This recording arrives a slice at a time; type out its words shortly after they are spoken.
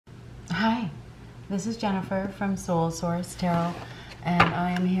Hi, this is Jennifer from Soul Source Tarot, and I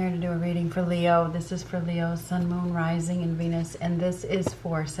am here to do a reading for Leo. This is for Leo, Sun, Moon, Rising, and Venus, and this is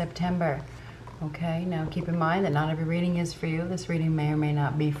for September. Okay, now keep in mind that not every reading is for you. This reading may or may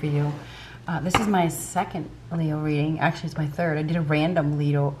not be for you. This is my second Leo reading. Actually, it's my third. I did a random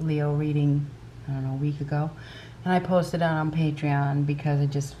Leo reading, I don't know, a week ago, and I posted it on Patreon because I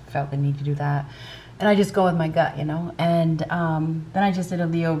just felt the need to do that. And I just go with my gut, you know. And then I just did a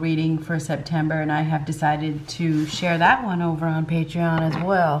Leo reading for September, and I have decided to share that one over on Patreon as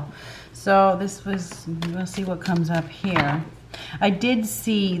well. So this was, we'll see what comes up here. I did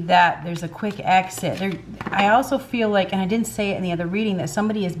see that there's a quick exit. I also feel like, and I didn't say it in the other reading, that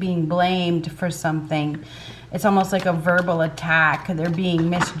somebody is being blamed for something. It's almost like a verbal attack. They're being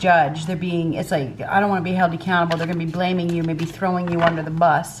misjudged. It's like, I don't want to be held accountable. They're going to be blaming you, maybe throwing you under the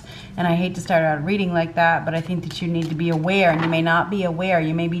bus. And I hate to start out a reading like that, but I think that you need to be aware, and you may not be aware.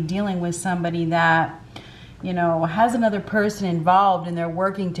 You may be dealing with somebody that, you know, has another person involved, and they're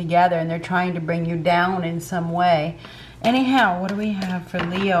working together, and they're trying to bring you down in some way. Anyhow, what do we have for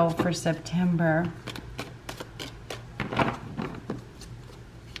Leo for September?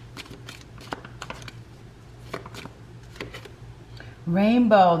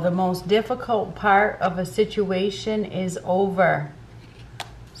 Rainbow, the most difficult part of a situation is over.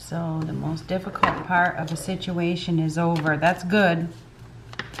 So the most difficult part of a situation is over. That's good.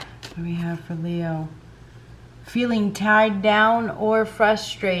 What do we have for Leo? Feeling tied down or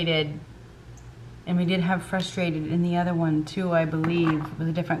frustrated. And we did have frustrated in the other one too, I believe. It was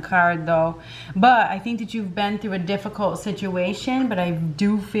a different card though. But I think that you've been through a difficult situation, but I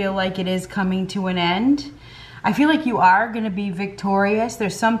do feel like it is coming to an end. I feel like you are going to be victorious.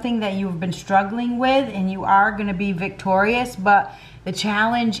 There's something that you've been struggling with, and you are going to be victorious, but the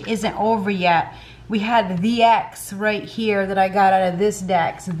challenge isn't over yet. We had the X right here that I got out of this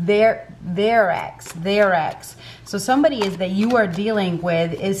deck. Their ex. So somebody that you are dealing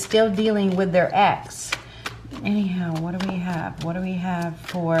with is still dealing with their ex. Anyhow, what do we have? What do we have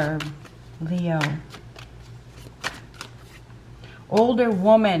for Leo? Older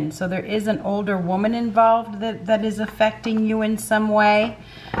woman. So there is an older woman involved that is affecting you in some way.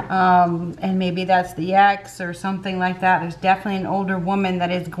 And maybe that's the ex or something like that. There's definitely an older woman that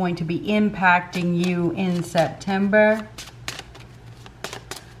is going to be impacting you in September.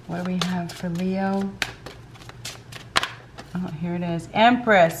 What do we have for Leo? Oh, here it is.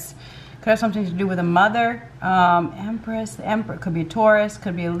 Empress. Could have something to do with a mother. Empress. The Emperor could be a Taurus,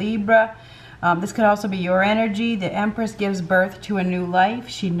 could be a Libra. This could also be your energy. The Empress gives birth to a new life.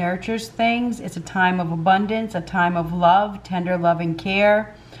 She nurtures things. It's a time of abundance, a time of love, tender love and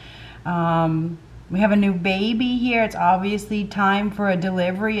care. We have a new baby here. It's obviously time for a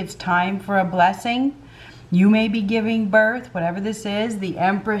delivery. It's time for a blessing. You may be giving birth, whatever this is. The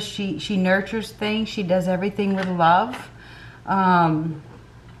Empress, she nurtures things. She does everything with love. That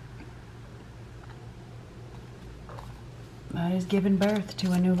is giving birth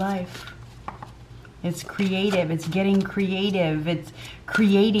to a new life. It's creative. It's getting creative. It's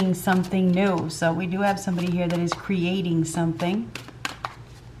creating something new. So we do have somebody here that is creating something.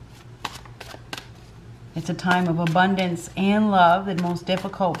 It's a time of abundance and love. The most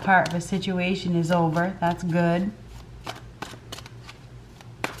difficult part of a situation is over. That's good.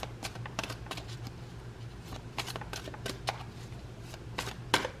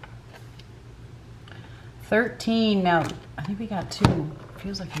 $13. Now, I think we got two.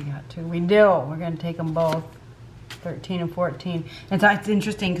 Feels like we got two. We do. We're going to take them both. 13 and 14. And it's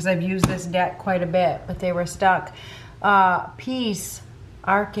interesting because I've used this deck quite a bit, but they were stuck. Peace,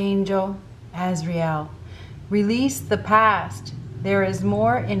 Archangel Azrael. Release the past. There is a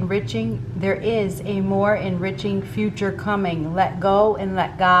more enriching future coming. Let go and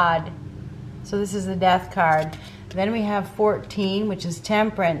let God. So this is the Death card. Then we have 14, which is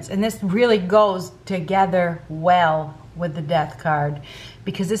Temperance. And this really goes together well with the Death card,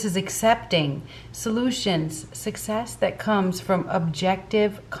 because this is accepting solutions, success that comes from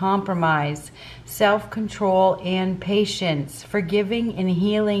objective compromise, self-control and patience, forgiving and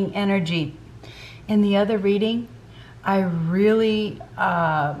healing energy. In the other reading, I really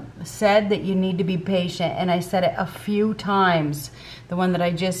said that you need to be patient, and I said it a few times. The one that I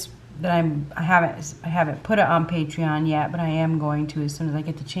haven't put it on Patreon yet, but I am going to as soon as I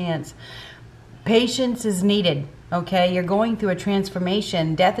get the chance. Patience is needed. Okay, you're going through a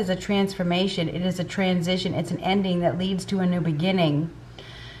transformation. Death is a transformation. It is a transition. It's an ending that leads to a new beginning.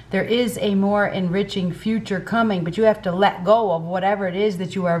 There is a more enriching future coming, but you have to let go of whatever it is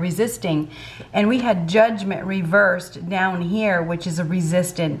that you are resisting. And we had judgment reversed down here, which is a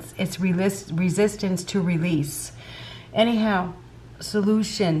resistance. It's resistance to release. Anyhow,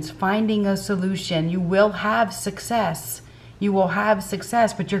 solutions, finding a solution. You will have success. You will have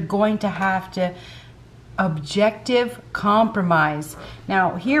success, but you're going to have to objective compromise.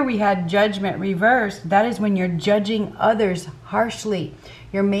 Now, here we had judgment reversed. That is when you're judging others harshly.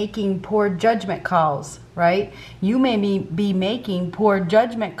 You're making poor judgment calls, right? You may be making poor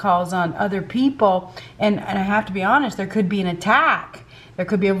judgment calls on other people. And I have to be honest, there could be an attack. There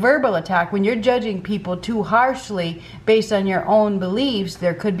could be a verbal attack. When you're judging people too harshly based on your own beliefs,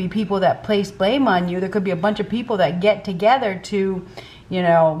 there could be people that place blame on you. There could be a bunch of people that get together to, you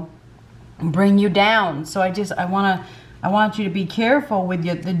know, bring you down. So I want you to be careful with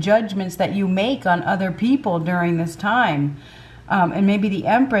the judgments that you make on other people during this time. And maybe the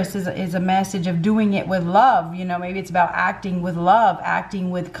Empress is a message of doing it with love. You know, maybe it's about acting with love,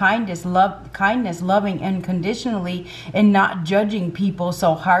 acting with kindness, loving unconditionally, and not judging people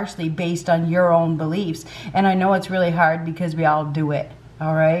so harshly based on your own beliefs. And I know it's really hard because we all do it.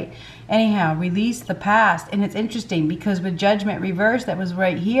 All right. Anyhow, release the past. And it's interesting because with judgment reversed, that was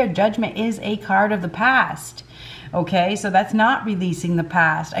right here. Judgment is a card of the past. Okay, so that's not releasing the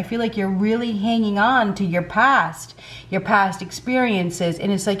past. I feel like you're really hanging on to your past experiences,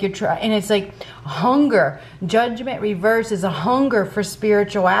 and it's like it's like hunger. Judgment reverse is a hunger for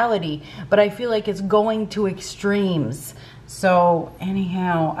spirituality, but I feel like it's going to extremes. So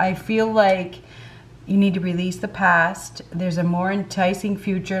anyhow, I feel like you need to release the past. There's a more enticing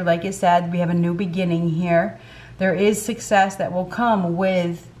future. Like I said, we have a new beginning here. There is success that will come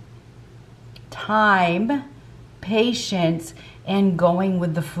with time, patience, and going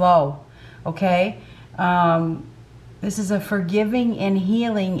with the flow. Okay, this is a forgiving and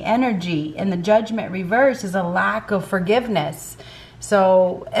healing energy, and the judgment reverse is a lack of forgiveness.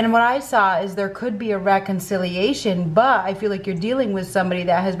 So, and what I saw is there could be a reconciliation, but I feel like you're dealing with somebody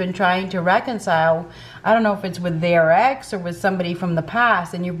that has been trying to reconcile. I don't know if it's with their ex or with somebody from the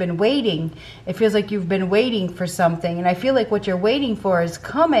past, and you've been waiting. It feels like you've been waiting for something, and I feel like what you're waiting for is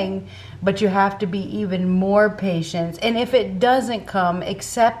coming, but you have to be even more patient. And if it doesn't come,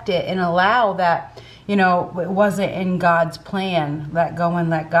 accept it and allow that, you know, it wasn't in God's plan. Let go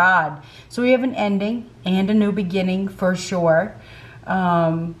and let God. So we have an ending and a new beginning for sure.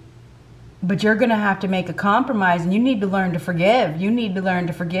 But you're going to have to make a compromise, and you need to learn to forgive. You need to learn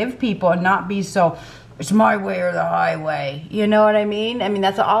to forgive people and not be so, it's my way or the highway. You know what I mean? I mean,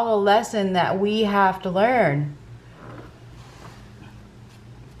 that's all a lesson that we have to learn.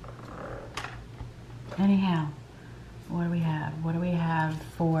 Anyhow, what do we have? What do we have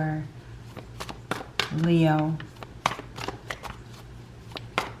for Leo?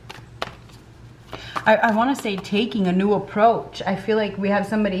 I want to say taking a new approach. I feel like we have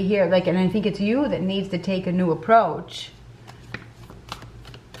somebody here, like, and I think it's you that needs to take a new approach.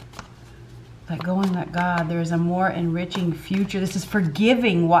 Let go and let God. There's a more enriching future. This is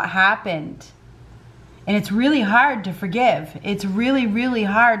forgiving what happened. And it's really hard to forgive. It's really, really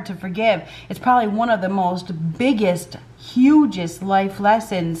hard to forgive. It's probably one of the most biggest, hugest life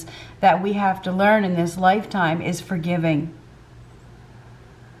lessons that we have to learn in this lifetime is forgiving.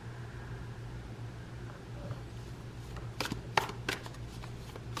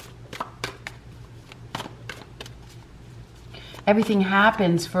 Everything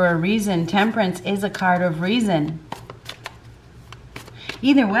happens for a reason. Temperance is a card of reason.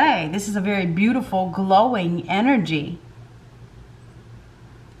 Either way, this is a very beautiful, glowing energy.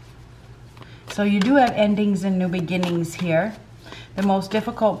 So you do have endings and new beginnings here. The most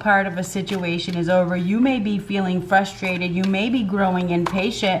difficult part of a situation is over. You may be feeling frustrated. You may be growing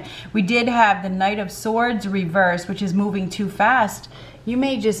impatient. We did have the Knight of Swords reverse, which is moving too fast. You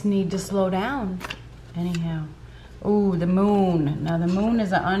may just need to slow down. Anyhow. Ooh, the moon. Now the moon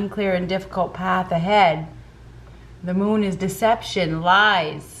is an unclear and difficult path ahead. The moon is deception,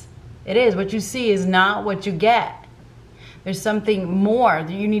 lies. It is. What you see is not what you get. There's something more.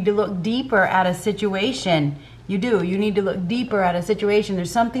 You need to look deeper at a situation. You do. You need to look deeper at a situation. There's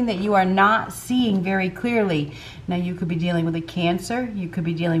something that you are not seeing very clearly. Now you could be dealing with a Cancer. You could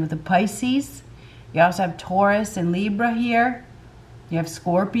be dealing with a Pisces. You also have Taurus and Libra here. You have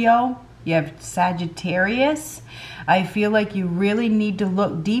Scorpio. You have Sagittarius. I feel like you really need to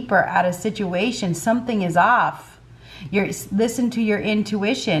look deeper at a situation. Something is off. Listen to your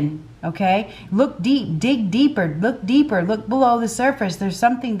intuition, okay? Look deep, dig deeper, look below the surface. There's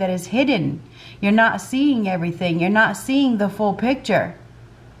something that is hidden. You're not seeing everything. You're not seeing the full picture.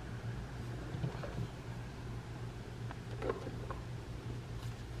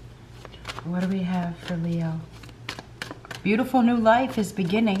 What do we have for Leo? Beautiful new life is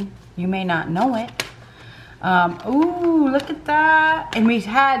beginning. You may not know it. Ooh, look at that. And we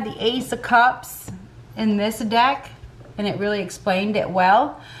had the Ace of Cups in this deck. and it really explained it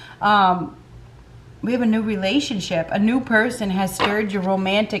well. We have a new relationship. A new person has stirred your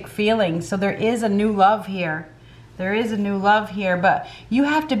romantic feelings. So there is a new love here. There is a new love here. But you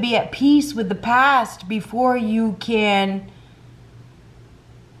have to be at peace with the past before you can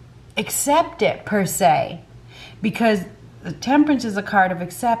accept it, per se. Because the Temperance is a card of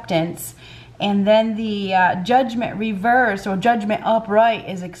acceptance. And then the Judgment reverse or Judgment upright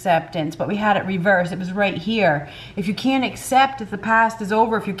is acceptance. But we had it reversed. It was right here. If you can't accept if the past is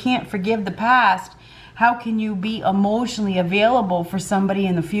over, if you can't forgive the past, how can you be emotionally available for somebody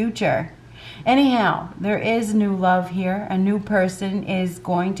in the future? Anyhow, there is new love here. A new person is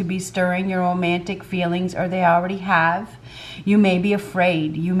going to be stirring your romantic feelings, or they already have. You may be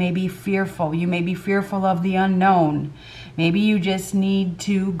afraid. You may be fearful. You may be fearful of the unknown. Maybe you just need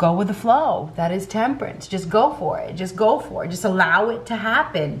to go with the flow. That is Temperance. Just go for it. Just go for it. Just allow it to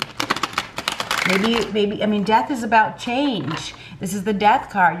happen. Maybe, I mean, death is about change. This is the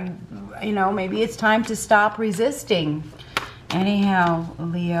Death card. You know, maybe it's time to stop resisting. Anyhow,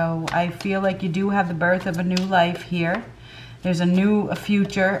 Leo, I feel like you do have the birth of a new life here. There's a new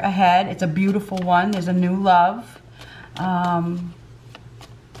future ahead. It's a beautiful one. There's a new love.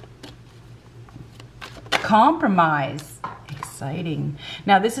 Compromise. Exciting.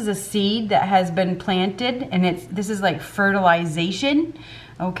 Now, this is a seed that has been planted, and this is like fertilization.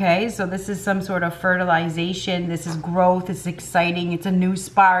 Okay, so this is some sort of fertilization. This is growth. It's exciting. It's a new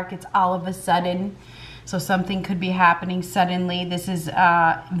spark. It's all of a sudden. So something could be happening suddenly. This is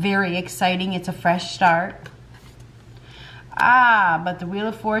very exciting. It's a fresh start. But the Wheel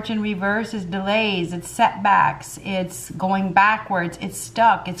of Fortune reverse is delays. It's setbacks. It's going backwards. It's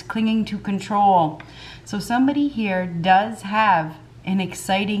stuck. It's clinging to control. So somebody here does have an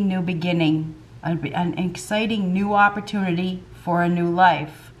exciting new beginning, an exciting new opportunity for a new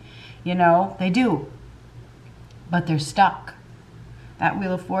life. You know, they do. But they're stuck. That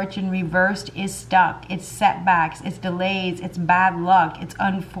Wheel of Fortune reversed is stuck. It's setbacks. It's delays. It's bad luck. It's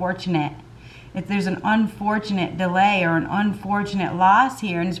unfortunate. If there's an unfortunate delay or an unfortunate loss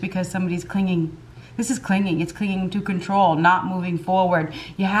here, and it's because somebody's clinging. This is clinging. It's clinging to control, not moving forward.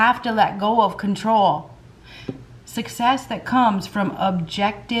 You have to let go of control. Success that comes from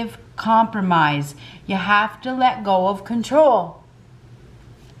objective compromise. You have to let go of control.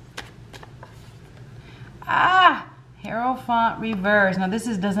 Hierophant reverse. Now this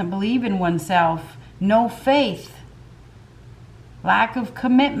doesn't believe in oneself. No faith. Lack of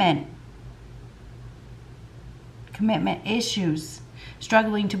commitment. Commitment issues.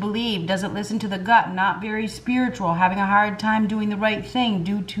 Struggling to believe. Doesn't listen to the gut. Not very spiritual. Having a hard time doing the right thing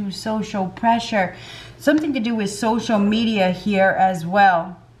due to social pressure. Something to do with social media here as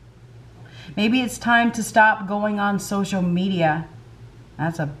well. Maybe it's time to stop going on social media.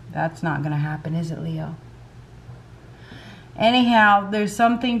 That's not going to happen, is it, Leo? Anyhow, there's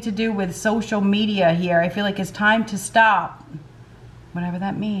something to do with social media here. I feel like it's time to stop. Whatever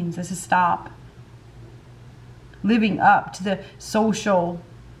that means. This is stop. Living up to the social,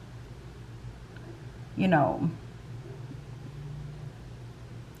 you know,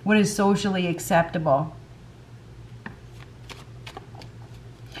 what is socially acceptable.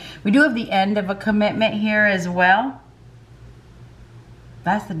 We do have the end of a commitment here as well.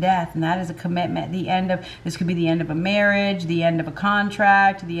 That's the Death, and that is a commitment. The end of, this could be the end of a marriage, the end of a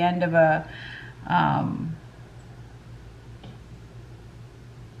contract, the end of a,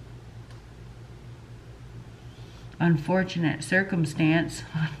 unfortunate circumstance.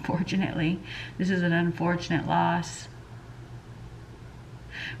 Unfortunately, this is an unfortunate loss.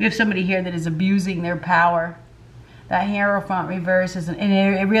 We have somebody here that is abusing their power. That Hierophant reverse is, and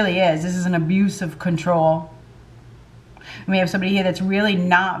it really is. This is an abuse of control. We have somebody here that's really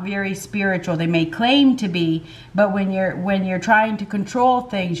not very spiritual. They may claim to be, but when you're trying to control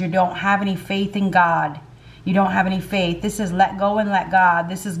things, you don't have any faith in God. You don't have any faith. This is let go and let God.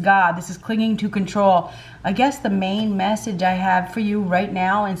 This is God. This is clinging to control. I guess the main message I have for you right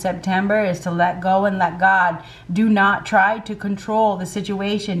now in September is to let go and let God. Do not try to control the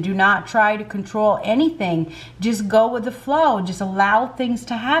situation. Do not try to control anything. Just go with the flow. Just allow things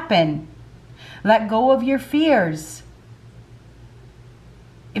to happen. Let go of your fears.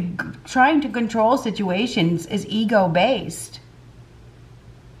 If trying to control situations is ego-based.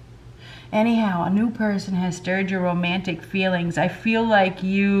 Anyhow, a new person has stirred your romantic feelings. I feel like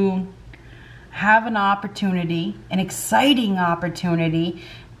you have an opportunity, an exciting opportunity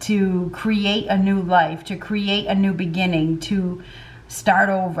to create a new life, to create a new beginning, to start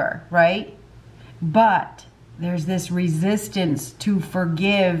over, right? But There's this resistance to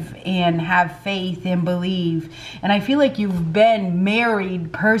forgive and have faith and believe. And I feel like you've been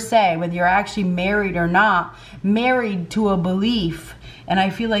married per se, whether you're actually married or not, married to a belief. And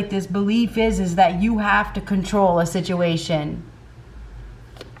I feel like this belief is that you have to control a situation.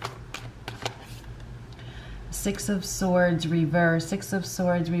 Six of Swords reverse. Six of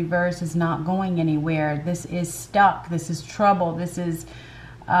Swords reverse is not going anywhere. This is stuck. This is trouble. This is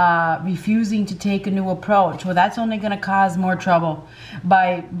refusing to take a new approach. Well, that's only going to cause more trouble.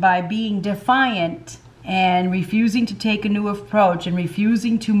 By being defiant and refusing to take a new approach and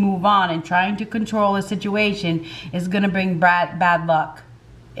refusing to move on and trying to control a situation is going to bring bad luck.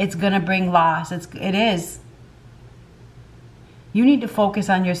 It's going to bring loss. It is. You need to focus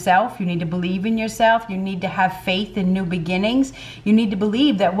on yourself. You need to believe in yourself. You need to have faith in new beginnings. You need to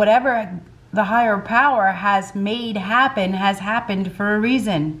believe that whatever the higher power has made happen has happened for a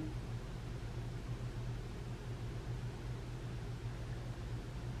reason.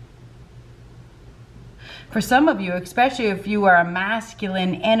 For some of you, especially if you are a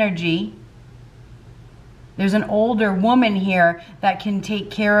masculine energy, there's an older woman here that can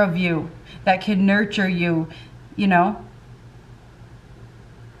take care of you, that can nurture you, you know.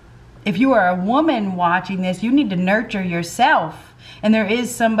 If you are a woman watching this, you need to nurture yourself. And there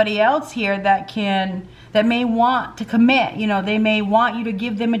is somebody else here that may want to commit. You know, they may want you to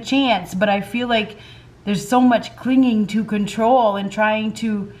give them a chance. But I feel like there's so much clinging to control and trying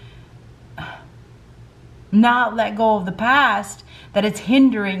to not let go of the past that it's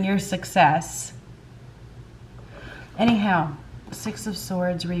hindering your success. Anyhow, Six of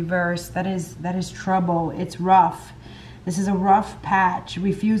Swords reverse. That is trouble. It's rough. This is a rough patch,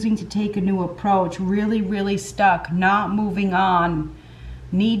 refusing to take a new approach, really, really stuck, not moving on,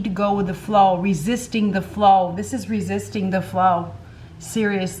 need to go with the flow, resisting the flow. This is resisting the flow,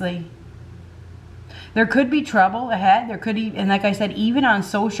 seriously. There could be trouble ahead. There could, and like I said, even on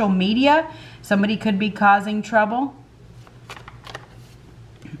social media, somebody could be causing trouble.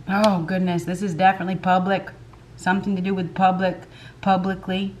 Oh, goodness, this is definitely public, something to do with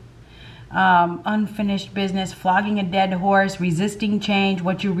publicly. Unfinished business, flogging a dead horse, resisting change.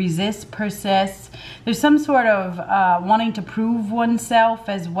 What you resist persists. There's some sort of wanting to prove oneself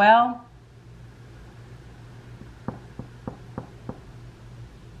as well.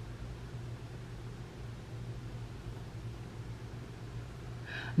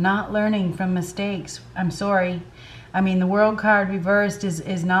 Not learning from mistakes. I'm sorry. I mean, the World card reversed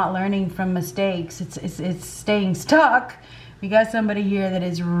is not learning from mistakes. It's staying stuck. We got somebody here that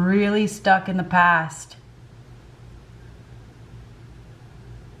is really stuck in the past.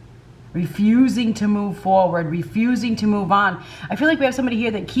 Refusing to move forward, refusing to move on. I feel like we have somebody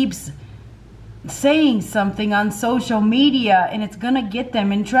here that keeps saying something on social media and it's going to get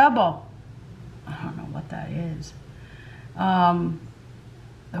them in trouble. I don't know what that is.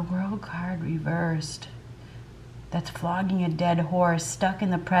 The World card reversed. That's flogging a dead horse, stuck in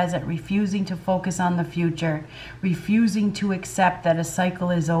the present, refusing to focus on the future, refusing to accept that a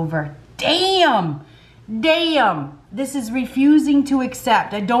cycle is over. Damn! Damn! This is refusing to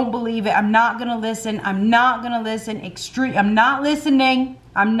accept. I don't believe it. I'm not going to listen. I'm not going to listen. I'm not listening.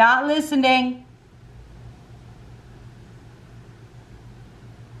 I'm not listening.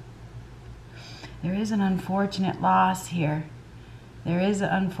 There is an unfortunate loss here. There is an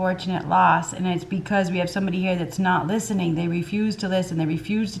unfortunate loss, and it's because we have somebody here that's not listening. They refuse to listen. They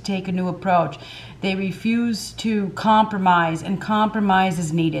refuse to take a new approach. They refuse to compromise, and compromise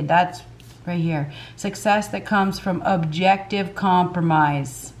is needed. That's right here. Success that comes from objective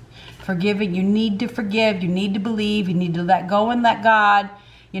compromise. Forgiving. You need to forgive. You need to believe. You need to let go and let God.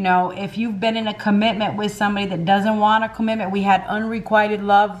 You know, if you've been in a commitment with somebody that doesn't want a commitment, we had unrequited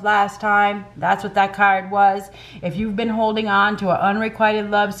love last time. That's what that card was. If you've been holding on to an unrequited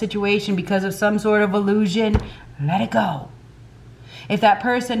love situation because of some sort of illusion, let it go. If that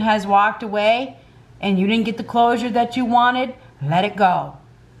person has walked away and you didn't get the closure that you wanted, let it go.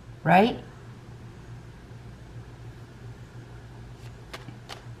 Right?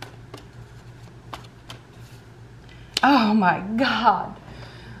 Oh my God.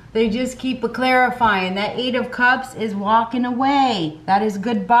 They just keep clarifying. That Eight of Cups is walking away. That is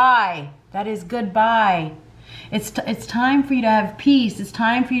goodbye. That is goodbye. It's time for you to have peace. It's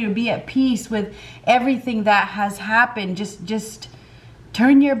time for you to be at peace with everything that has happened. Just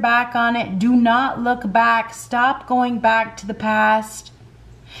turn your back on it. Do not look back. Stop going back to the past.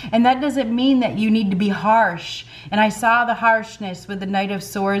 And that doesn't mean that you need to be harsh. And I saw the harshness with the Knight of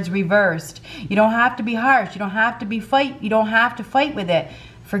Swords reversed. You don't have to be harsh. You don't have to be You don't have to fight with it.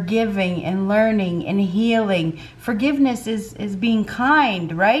 Forgiving and learning and healing. Forgiveness is being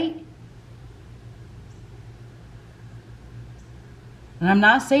kind, right? And I'm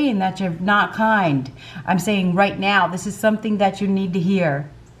not saying that you're not kind. I'm saying right now, this is something that you need to hear.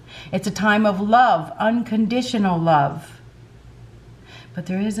 It's a time of love, unconditional love. But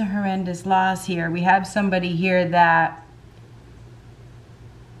there is a horrendous loss here. We have somebody here that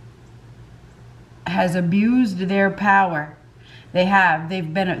has abused their power.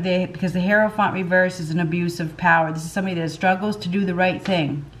 Because the Hierophant reverse is an abuse of power. This is somebody that struggles to do the right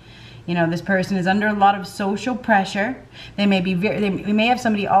thing. You know, this person is under a lot of social pressure. We may have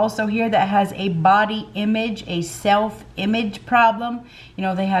somebody also here that has a body image, a self-image problem. You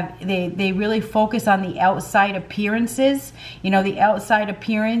know, they really focus on the outside appearances. You know, the outside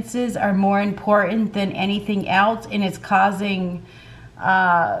appearances are more important than anything else, and it's causing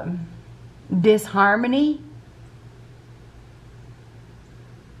disharmony.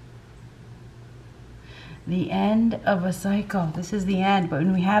 The end of a cycle. This is the end. But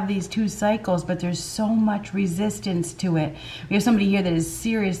when we have these two cycles, but there's so much resistance to it. We have somebody here that is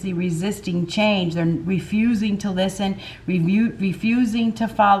seriously resisting change. They're refusing to listen, refusing to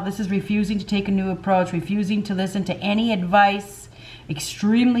follow. This is refusing to take a new approach, refusing to listen to any advice,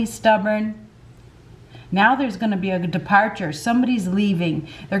 extremely stubborn. Now there's going to be a departure. Somebody's leaving.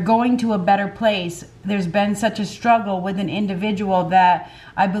 They're going to a better place. There's been such a struggle with an individual that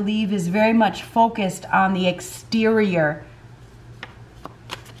I believe is very much focused on the exterior.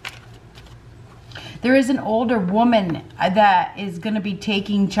 There is an older woman that is going to be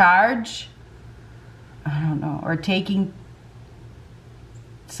taking charge. I don't know. Or taking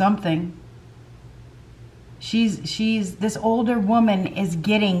something. This older woman is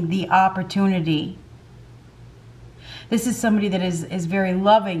getting the opportunity. This is somebody that is very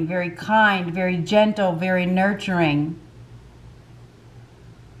loving, very kind, very gentle, very nurturing.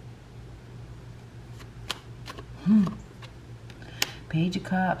 Page of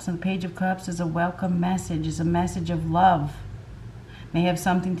Cups. And the Page of Cups is a welcome message, is a message of love. May have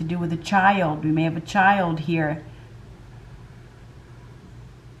something to do with a child. We may have a child here.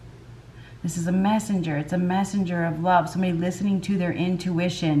 This is a messenger. It's a messenger of love. Somebody listening to their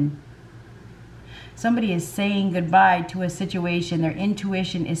intuition. Somebody is saying goodbye to a situation. Their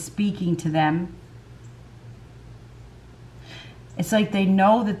intuition is speaking to them. It's like they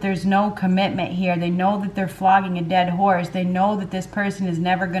know that there's no commitment here. They know that they're flogging a dead horse. They know that this person is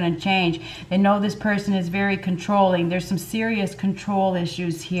never going to change. They know this person is very controlling. There's some serious control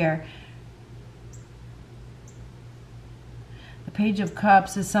issues here. The Page of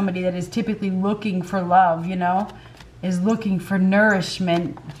Cups is somebody that is typically looking for love, you know, is looking for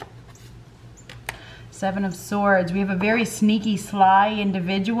nourishment. Seven of Swords. We have a very sneaky, sly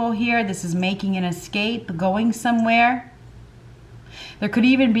individual here. This is making an escape, going somewhere. There could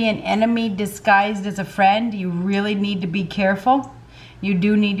even be an enemy disguised as a friend. You really need to be careful. You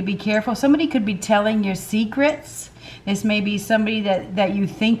do need to be careful. Somebody could be telling your secrets. This may be somebody that you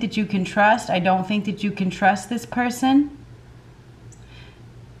think that you can trust. I don't think that you can trust this person.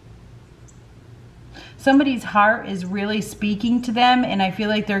 Somebody's heart is really speaking to them, and I feel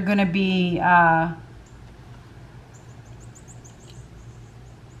like they're going to be...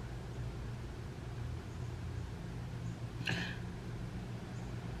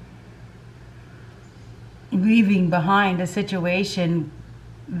 leaving behind a situation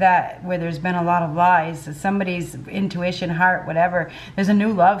where there's been a lot of lies. Somebody's intuition, heart, whatever. There's a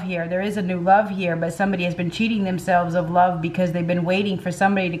new love here. There is a new love here, but somebody has been cheating themselves of love because they've been waiting for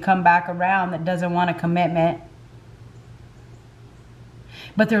somebody to come back around that doesn't want a commitment.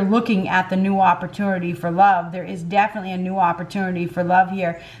 But they're looking at the new opportunity for love. There is definitely a new opportunity for love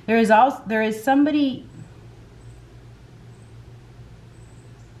here. There is somebody...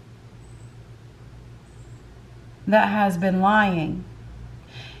 that has been lying.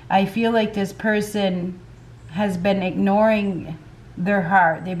 I feel like this person has been ignoring their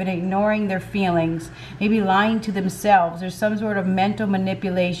heart. They've been ignoring their feelings, maybe lying to themselves. There's some sort of mental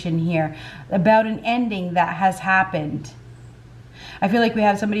manipulation here about an ending that has happened. I feel like we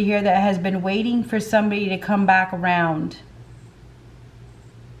have somebody here that has been waiting for somebody to come back around.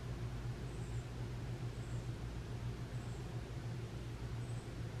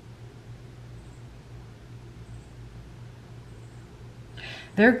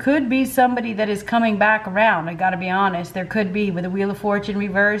 There could be somebody that is coming back around. I gotta be honest. There could be, with the Wheel of Fortune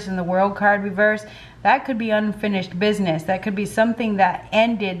reverse and the World card reverse, that could be unfinished business. That could be something that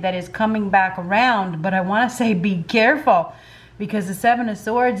ended that is coming back around. But I want to say be careful, because the Seven of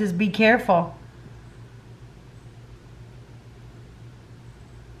Swords is be careful.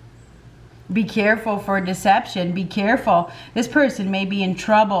 Be careful for deception. Be careful. This person may be in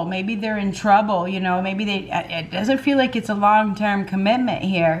trouble. Maybe they're in trouble. You know, maybe it doesn't feel like it's a long-term commitment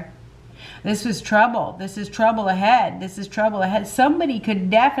here. This is trouble. This is trouble ahead. This is trouble ahead. Somebody could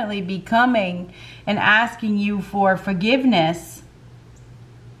definitely be coming and asking you for forgiveness.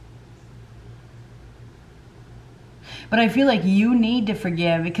 But I feel like you need to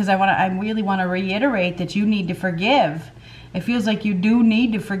forgive, because I really want to reiterate that you need to forgive. It feels like you do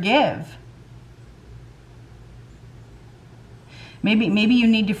need to forgive. Maybe you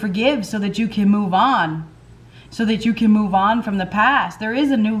need to forgive so that you can move on. So that you can move on from the past. There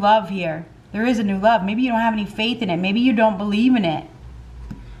is a new love here. There is a new love. Maybe you don't have any faith in it. Maybe you don't believe in it.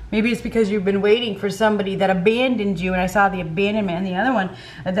 Maybe it's because you've been waiting for somebody that abandoned you, and I saw the abandonment, and the other one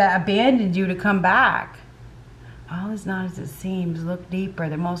that abandoned you to come back. All is not as it seems. Look deeper.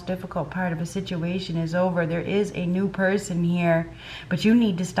 The most difficult part of a situation is over. There is a new person here, but you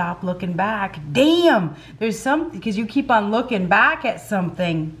need to stop looking back. Damn! There's something, because you keep on looking back at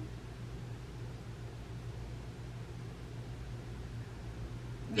something.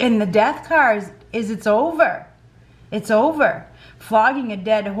 And the death card is it's over. It's over. Flogging a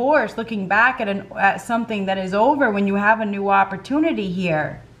dead horse, looking back at something that is over when you have a new opportunity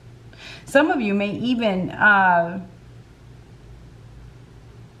here. Some of you may even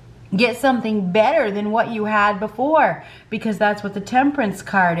get something better than what you had before, because that's what the Temperance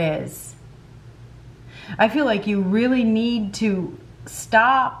card is. I feel like you really need to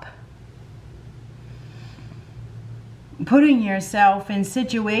stop putting yourself in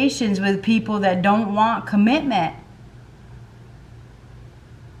situations with people that don't want commitment.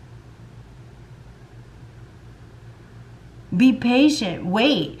 Be patient.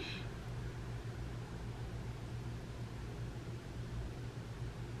 Wait.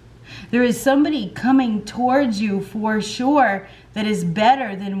 There is somebody coming towards you for sure that is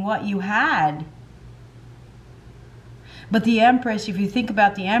better than what you had. But the Empress, if you think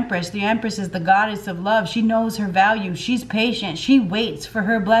about the Empress is the goddess of love. She knows her value. She's patient. She waits for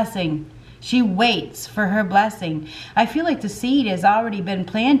her blessing. She waits for her blessing. I feel like the seed has already been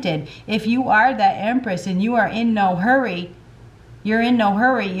planted. If you are that Empress and you are in no hurry, you're in no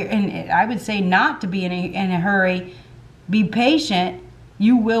hurry. I would say not to be in a hurry. Be patient.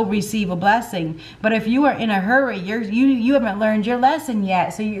 You will receive a blessing. But if you are in a hurry, you haven't learned your lesson yet.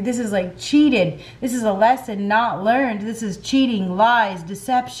 So this is like cheated. This is a lesson not learned. This is cheating, lies,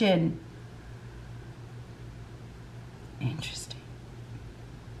 deception. Interesting.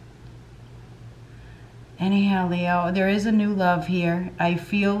 Anyhow, Leo, there is a new love here. I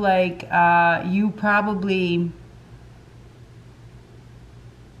feel like you probably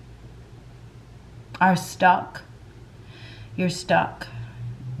are stuck. You're stuck.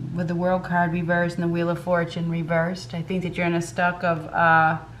 With the World card reversed and the Wheel of Fortune reversed, I think that you're in a stuck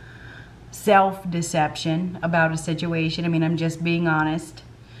of self-deception about a situation. I mean, I'm just being honest.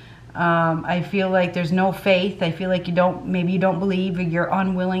 I feel like there's no faith. I feel like maybe you don't believe, or you're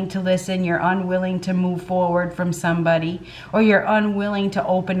unwilling to listen. You're unwilling to move forward from somebody, or you're unwilling to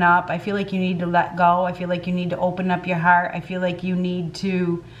open up. I feel like you need to let go. I feel like you need to open up your heart. I feel like you need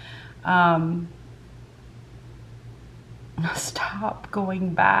to stop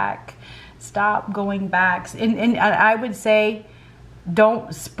going back. Stop going back. And I would say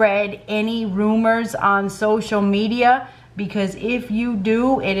don't spread any rumors on social media, because if you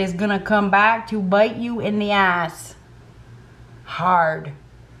do, it is going to come back to bite you in the ass hard. And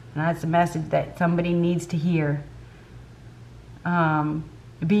that's a message that somebody needs to hear.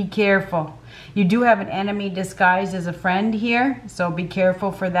 Be careful. You do have an enemy disguised as a friend here, so be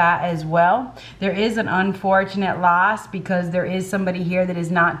careful for that as well. There is an unfortunate loss, because there is somebody here that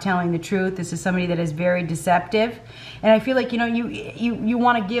is not telling the truth. This is somebody that is very deceptive. And I feel like, you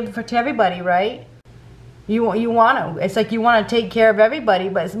want to give to everybody, right? You want to. It's like you want to take care of everybody,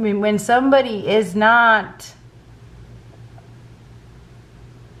 but when somebody is not,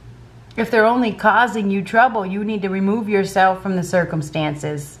 if they're only causing you trouble, you need to remove yourself from the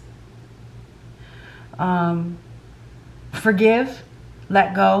circumstances. Forgive,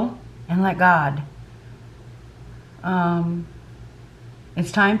 let go, and let God.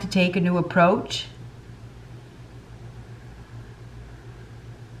 It's time to take a new approach.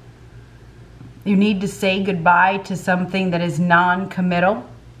 You need to say goodbye to something that is non-committal.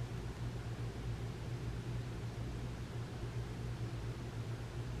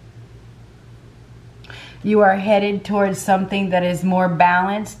 You are headed towards something that is more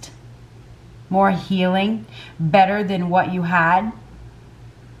balanced, more healing, better than what you had.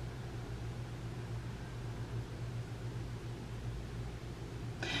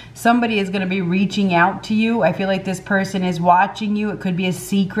 Somebody is going to be reaching out to you. I feel like this person is watching you. It could be a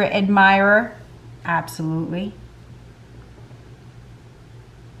secret admirer. Absolutely.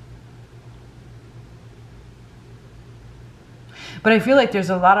 But I feel like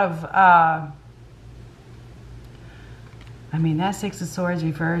there's a lot of, I mean, that Six of Swords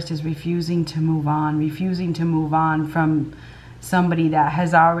reversed is refusing to move on from somebody that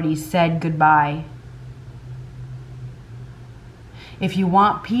has already said goodbye. If you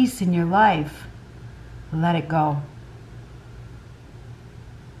want peace in your life, let it go.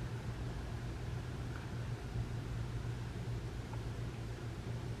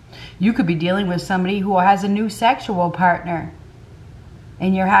 You could be dealing with somebody who has a new sexual partner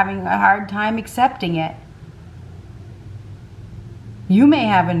and you're having a hard time accepting it. You may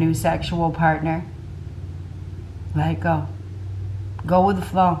have a new sexual partner. Let it go. Go with the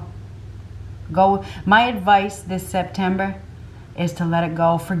flow. My advice this September is to let it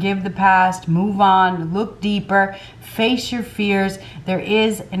go. Forgive the past, move on, look deeper, face your fears. There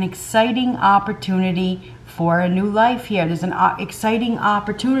is an exciting opportunity for a new life here. There's an exciting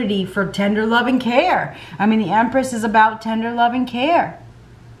opportunity for tender love and care. I mean, the Empress is about tender love and care.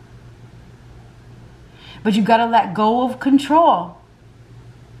 But you've got to let go of control.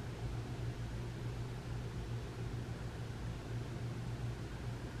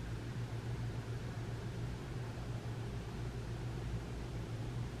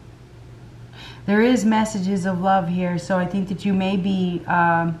 There is messages of love here, so I think that you may be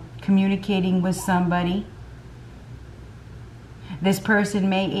communicating with somebody. This person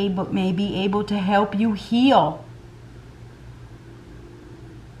may be able to help you heal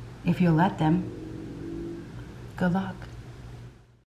if you let them. Good luck.